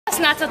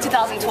not till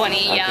 2020,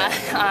 Okay. yeah.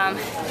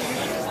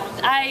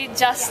 I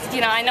just,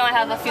 I know I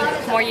have a few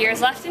more years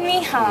left in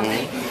me,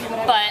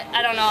 but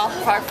I don't know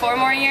for 4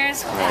 more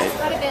years,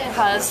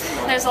 because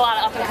there's a lot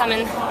of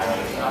up-and-coming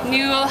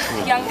new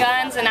young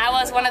guns, and I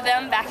was one of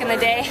them back in the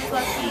day,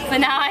 but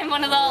now I'm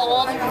one of the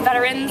old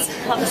veterans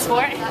of the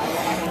sport.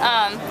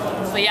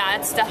 But yeah,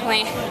 it's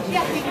definitely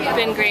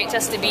been great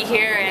just to be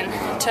here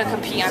and to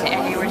compete on the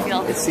Hayward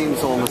field. It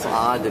seems almost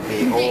odd to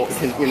be old.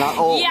 You're not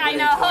old. Yeah, I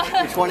know.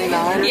 You're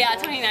 29? Yeah,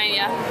 29,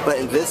 yeah. But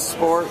in this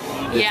sport,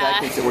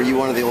 were you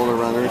one of the older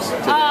runners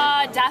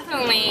today?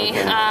 Definitely.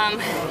 Okay.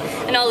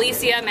 I know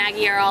Alicia,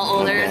 Maggie are all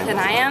older than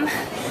I am,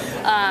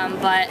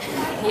 but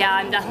yeah,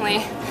 I'm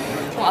definitely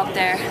up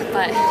there.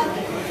 But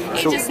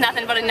it's just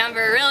nothing but a number,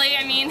 really.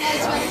 I mean,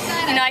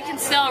 I can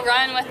still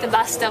run with the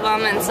best of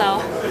them, and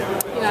so,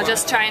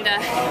 just trying to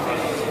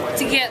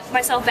get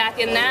myself back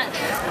in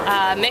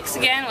that mix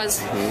again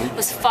was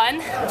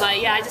fun. But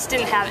yeah, I just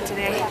didn't have it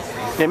today.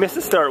 You missed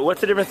the start.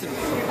 What's the difference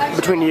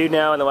between you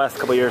now and the last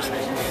couple of years?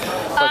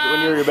 Like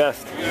when you were your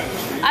best?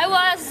 I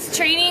was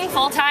training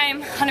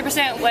full-time,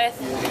 100% with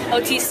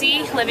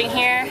OTC, living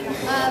here,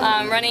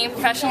 running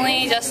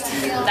professionally,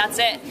 that's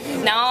it.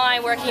 Now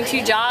I'm working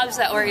 2 jobs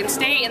at Oregon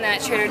State and then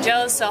at Trader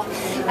Joe's, so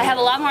I have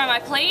a lot more on my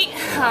plate.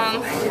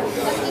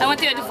 I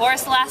went through a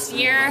divorce last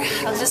year.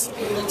 I was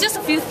just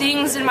a few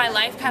things in my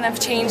life kind of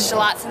changed a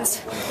lot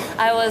since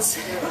I was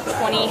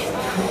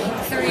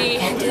 23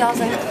 in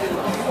 2000,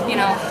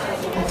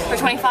 or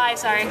 25,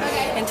 sorry,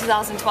 in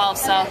 2012,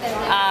 so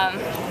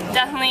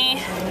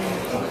definitely,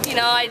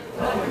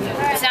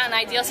 it's not an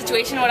ideal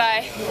situation what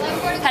I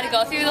had to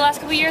go through the last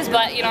couple of years,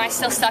 but I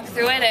still stuck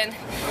through it and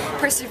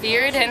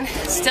persevered and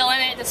still in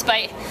it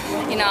despite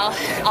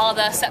all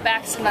the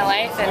setbacks in my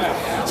life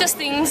and just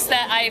things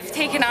that I've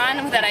taken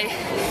on that I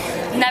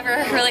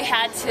never really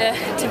had to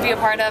be a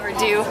part of or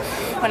do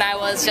when I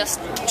was just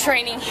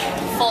training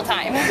full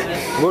time.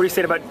 What were you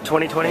saying about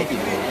 2020?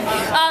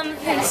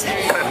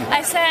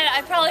 I said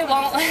I probably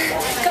won't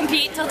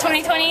compete till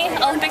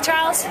 2020 Olympic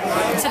trials,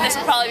 so this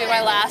will probably be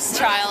my last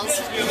trials.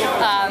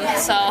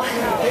 So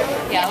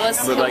yeah, it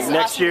was. But like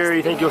next year,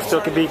 you think you'll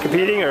still be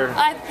competing, or?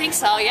 I think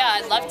so. Yeah,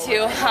 I'd love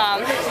to.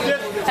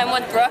 I'm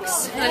with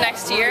Brooks for the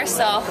next year,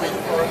 so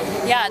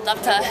yeah, I'd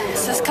love to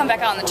just come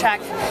back out on the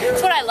track.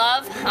 It's what I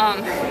love,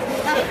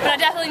 but I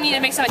definitely need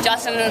to make some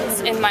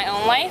adjustments in my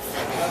own life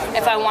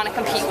if I want to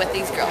compete with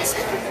these girls.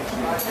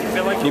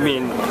 You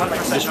mean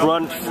just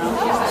run?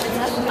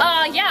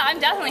 Yeah, I'm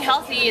definitely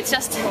healthy. It's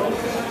just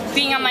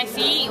being on my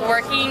feet,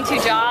 working 2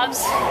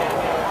 jobs.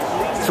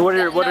 So what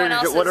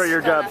are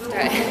your jobs?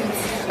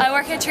 I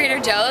work at Trader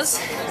Joe's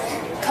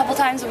a couple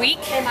times a week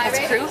as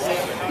a crew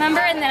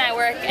member, and then I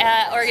work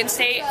at Oregon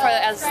State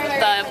as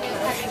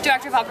the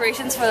director of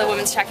operations for the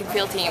women's track and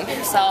field team.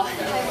 So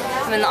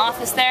I'm in the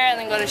office there, and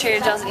then go to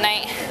Trader Joe's at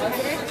night,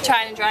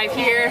 trying to drive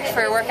here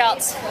for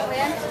workouts.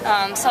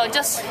 So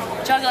just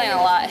juggling a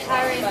lot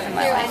in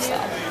my life.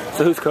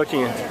 So who's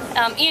coaching you?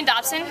 Ian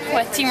Dobson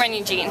with Team Run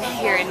Eugene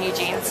here in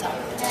Eugene. So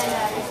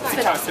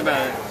you talked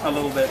about it a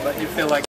little bit, but you feel like